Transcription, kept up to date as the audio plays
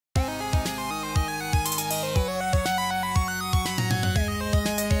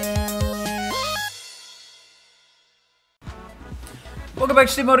welcome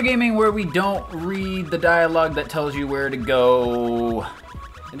back to SteveMotoGaming, where we don't read the dialogue that tells you where to go.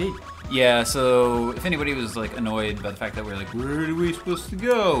 Indeed. Yeah, so if anybody was like annoyed by the fact that we're like, where are we supposed to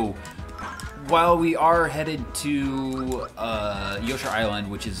go? While we are headed to Yoshi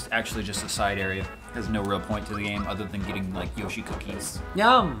Island, which is actually just a side area, has no real point to the game other than getting like Yoshi cookies.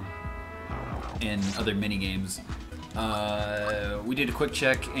 Yum! And other mini games. We did a quick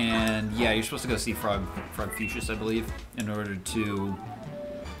check, and yeah, you're supposed to go see Frog Fuchsius, I believe, in order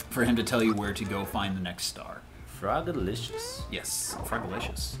for him to tell you where to go find the next star. Frogalicious. Yes,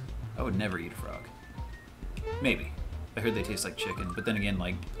 Frogalicious. I would never eat a frog. Maybe. I heard they taste like chicken, but then again,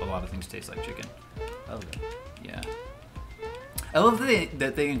 like a lot of things taste like chicken. Okay. Yeah. I love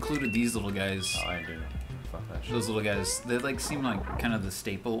that they included these little guys. Oh, I do. Fuck that shit. Those little guys, they like seem like kind of the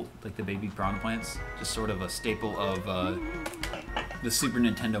staple, like the baby prawn plants. Just sort of a staple of the Super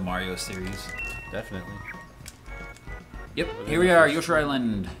Nintendo Mario series. Definitely. Yep, here we are, Yoshi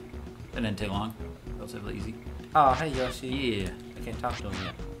Island. That didn't take long. Relatively easy. Oh, hey Yoshi. Yeah. I can't talk to him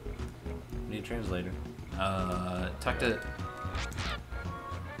yet. Need a translator. Talk to...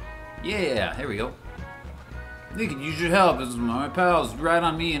 Yeah, here we go. They could use your help. This is my pals. Ride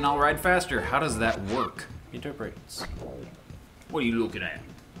on me and I'll ride faster. How does that work? Interprets. What are you looking at?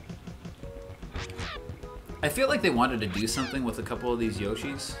 I feel like they wanted to do something with a couple of these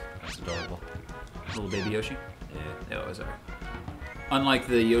Yoshis. That's adorable. Little baby Yoshi. Yeah. They always are. Unlike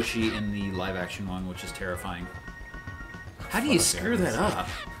the Yoshi in the live-action one, which is terrifying. How do you screw that up?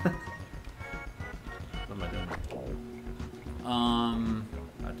 What am I doing?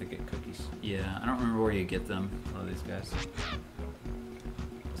 I have to get cookies. Yeah, I don't remember where you get them. One of these guys.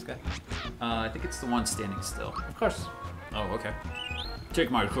 This guy? I think it's the one standing still. Of course. Oh, okay.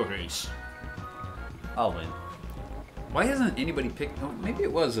 Take my cookies. I'll win. Why hasn't anybody picked... Oh, maybe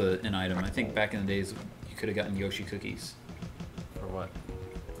it was an item. I think back in the days you could have gotten Yoshi cookies. For what?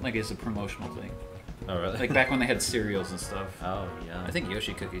 Like as a promotional thing. Oh, really? Like back when they had cereals and stuff. Oh, yeah. I think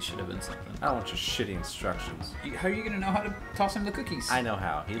Yoshi cookies should have been something. I don't want your shitty instructions. How are you going to know how to toss him the cookies? I know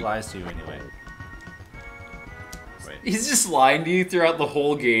how. He lies to you anyway. Wait. He's just lying to you throughout the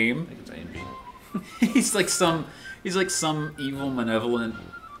whole game. I think it's A and B. He's like some evil, malevolent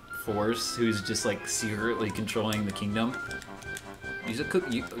force who's just like secretly controlling the kingdom. He's a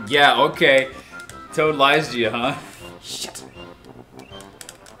cookie. Yeah, okay. Toad lies to you, huh? Shit.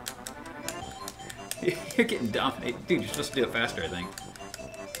 You're getting dominated. Dude, you're supposed to do it faster, I think.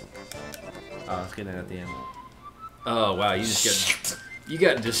 Oh, I was getting it at the end. Oh, wow, you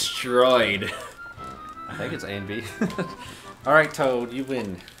got destroyed. I think it's A and B. Alright, Toad, you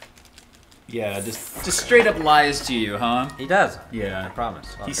win. Yeah, just straight up lies to you, huh? He does. Yeah. I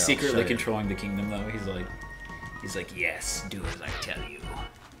promise. Okay, He's I'll secretly show you. controlling the kingdom, though. He's like, yes, do as I tell you.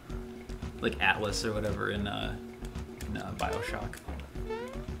 Like Atlas or whatever in Bioshock.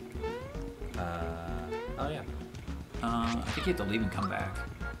 Oh yeah. I think you have to leave and come back.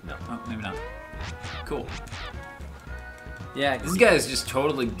 No. Oh, maybe not. Cool. Yeah. This guy's just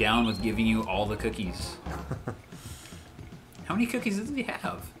totally down with giving you all the cookies. How many cookies does he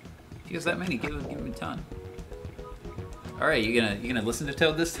have? If he has that many, give him a ton. All right, you gonna listen to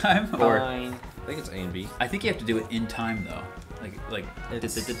Toad this time, or? Fine. I think it's A and B. I think you have to do it in time though. Like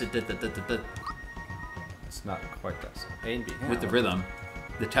It's not quite that. A and B. with the rhythm.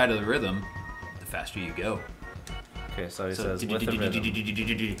 The tighter the rhythm, the faster you go. Okay, so he says with the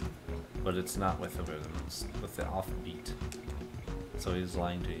rhythm, but it's not with the rhythm. It's with the offbeat. So he's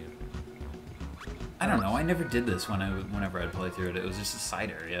lying to you. I don't know. I never did this whenever I'd play through it. It was just a side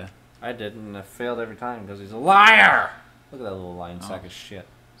area. I did, and I failed every time because he's a liar. Look at that little lying sack of shit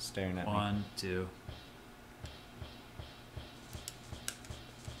staring at me. 1, 2.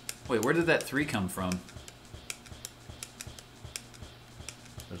 Wait, where did that 3 come from?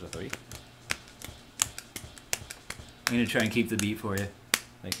 There's a 3. I'm gonna try and keep the beat for you.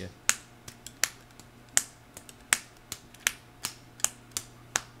 Thank you.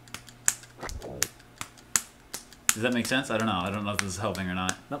 Does that make sense? I don't know. I don't know if this is helping or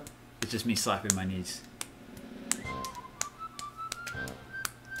not. Nope. It's just me slapping my knees.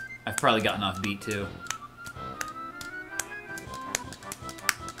 I've probably gotten off beat too.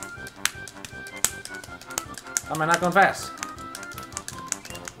 How am I not going fast?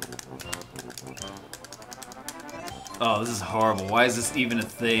 Oh, this is horrible. Why is this even a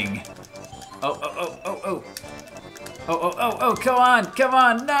thing? Oh, come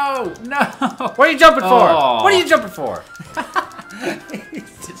on, no! What are you jumping for? Oh. What are you jumping for?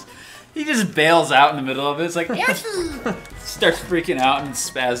 He just bails out in the middle of it. It's like, yes! Starts freaking out and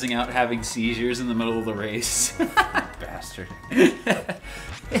spazzing out, having seizures in the middle of the race. Bastard.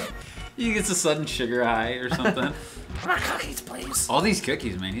 He gets a sudden sugar high or something. More cookies, please. All these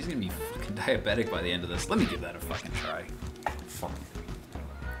cookies, man. He's gonna be fucking diabetic by the end of this. Let me give that a fucking try. Fuck.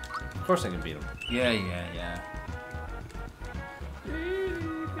 Of course I can beat him. Yeah.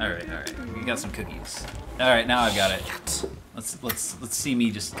 Alright. We got some cookies. Alright, now I've got it. Let's see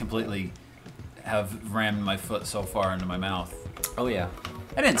me just completely have rammed my foot so far into my mouth. Oh yeah.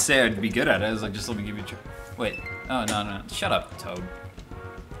 I didn't say I'd be good at it. I was like, just let me give you a try. Wait. Oh, no. Shut up, Toad.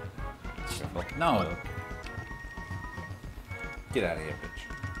 No. Get out of here, bitch.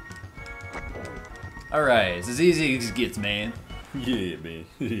 Alright, it's as easy as it gets, man. Yeah, man.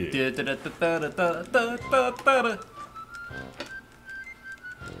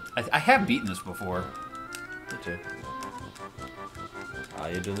 I have beaten this before. Me too. Oh,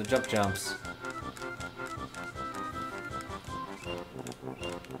 you're doing the jumps.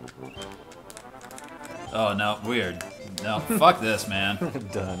 Oh, no, weird. No, fuck this, man.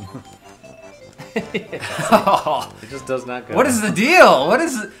 Done. It just does not go. What is the deal? What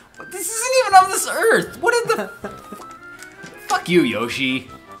is it? This isn't even on this earth. What is the... Fuck you, Yoshi.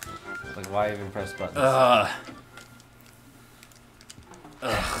 Like, why even press buttons? Ugh.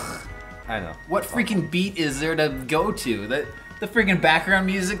 I know. What freaking beat is there to go to? The freaking background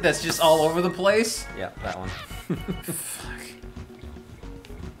music that's just all over the place? Yeah, that one. Fuck.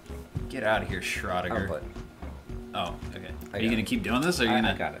 Get out of here, Schrodinger. Oh, okay. Are you gonna keep doing this, or are you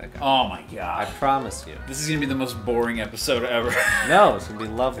gonna? I got it. Oh my god! I promise you. This is gonna be the most boring episode ever. No, it's gonna be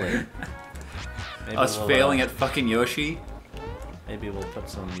lovely. Maybe Us failing at fucking Yoshi. Maybe we'll put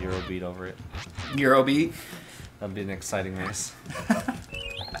some Eurobeat over it. Eurobeat. That'd be an exciting race.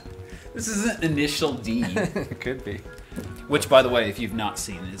 This isn't Initial D. It could be. Which, by the way, if you've not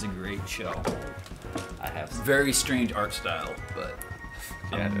seen it, is a great show. I have. Very strange art style, but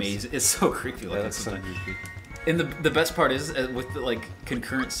yeah, amazing. It's so creepy. Like it's so creepy. And the best part is with the like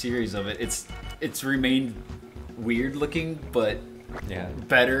concurrent series of it, it's remained weird looking, but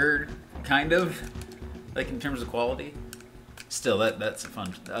better kind of, like in terms of quality. Still, that's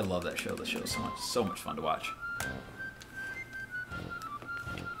fun. I love that show. The show is so much fun to watch.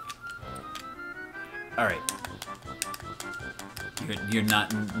 All right, you're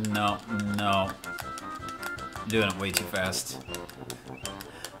not no. You're doing it way too fast.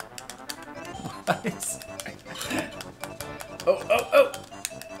 Oh!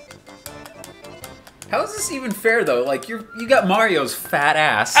 How is this even fair though? Like you got Mario's fat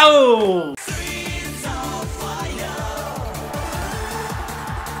ass. Oh!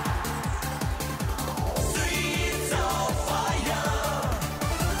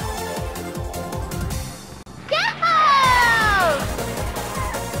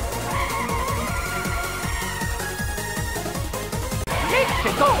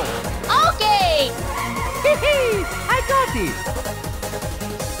 Let's go! Okay! I got it!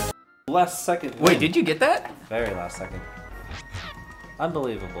 Last second. Wait, did you get that? Very last second.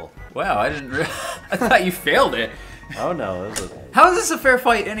 Unbelievable. Wow, I didn't. I thought you failed it. Oh no, it was How is this a fair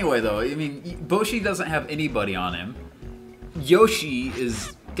fight anyway, though? I mean, Boshi doesn't have anybody on him. Yoshi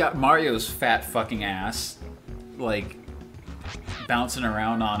is got Mario's fat fucking ass, like bouncing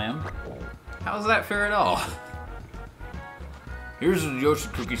around on him. How is that fair at all? Here's a Yoshi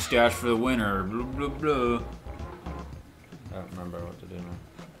cookie stash for the winner. Blah blah blah. I don't remember what to do now.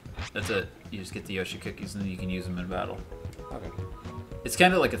 That's it. You just get the Yoshi cookies and then you can use them in battle. Okay. It's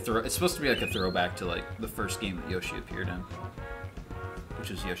kind of like it's supposed to be like a throwback to like the first game that Yoshi appeared in, which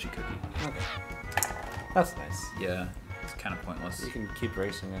was Yoshi Cookie. Okay. That's nice. Yeah, it's kind of pointless. You can keep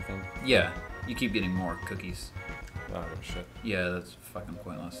racing, I think. Yeah, you keep getting more cookies. Oh shit. Yeah, that's fucking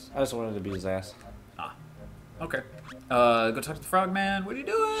pointless. I just wanted to beat his ass. Ah. Okay. Go talk to the frogman. What are you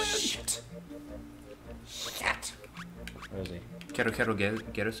doing? Shit. Shit. Where is he? Kero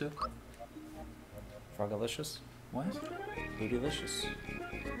Gerusu? Frogalicious? What? Bootylicious.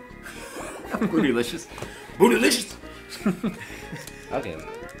 Bootylicious. Bootylicious! Okay.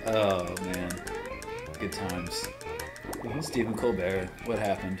 Oh, man. Good times. Stephen Colbert, what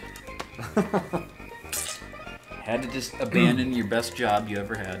happened? Had to just abandon your best job you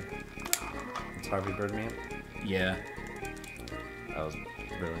ever had. It's Harvey Birdman? Yeah. That was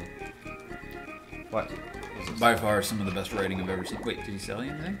brilliant. What? By far some of the best writing I've ever seen. Wait, did he sell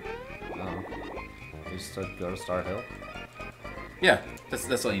you anything? No. You just go to Star Hill? Yeah,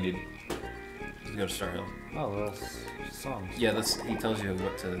 that's all you need. Just go to Star Hill. Oh, little songs. Yeah, he tells you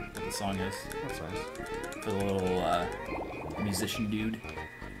what the song is. That's nice. For the little musician dude.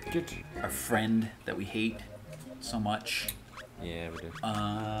 Good. Our friend that we hate so much. Yeah, we do.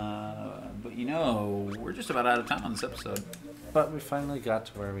 But you know, we're just about out of time on this episode. But we finally got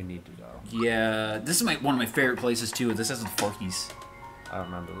to where we need to go. Yeah, this is one of my favorite places too. This has the Forkies. I don't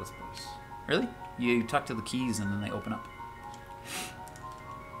remember this place. Really? You talk to the keys and then they open up.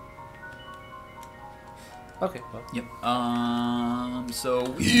 Okay, well. Yep. So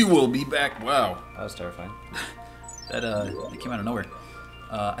we will be back. Wow. That was terrifying. That came out of nowhere.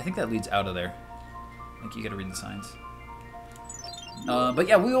 I think that leads out of there. Like, you gotta read the signs. But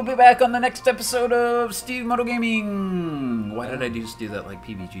yeah, we will be back on the next episode of SteveMotoGaming. Why did I just do that like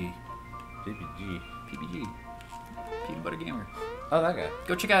PBG? PBG. PBG. Peanut Butter Gamer. Oh, that guy.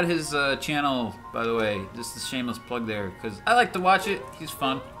 Go check out his channel, by the way. Just a shameless plug there, because I like to watch it. He's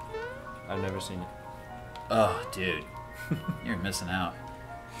fun. I've never seen it. Oh, dude. You're missing out.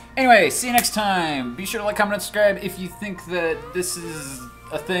 Anyway, see you next time. Be sure to like, comment, and subscribe if you think that this is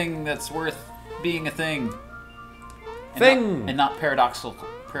a thing that's worth being a thing. And not paradoxical.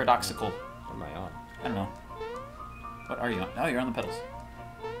 What am I on? I don't know. What are you on? Oh, you're on the pedals.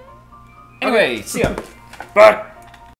 Anyway, see ya. Back!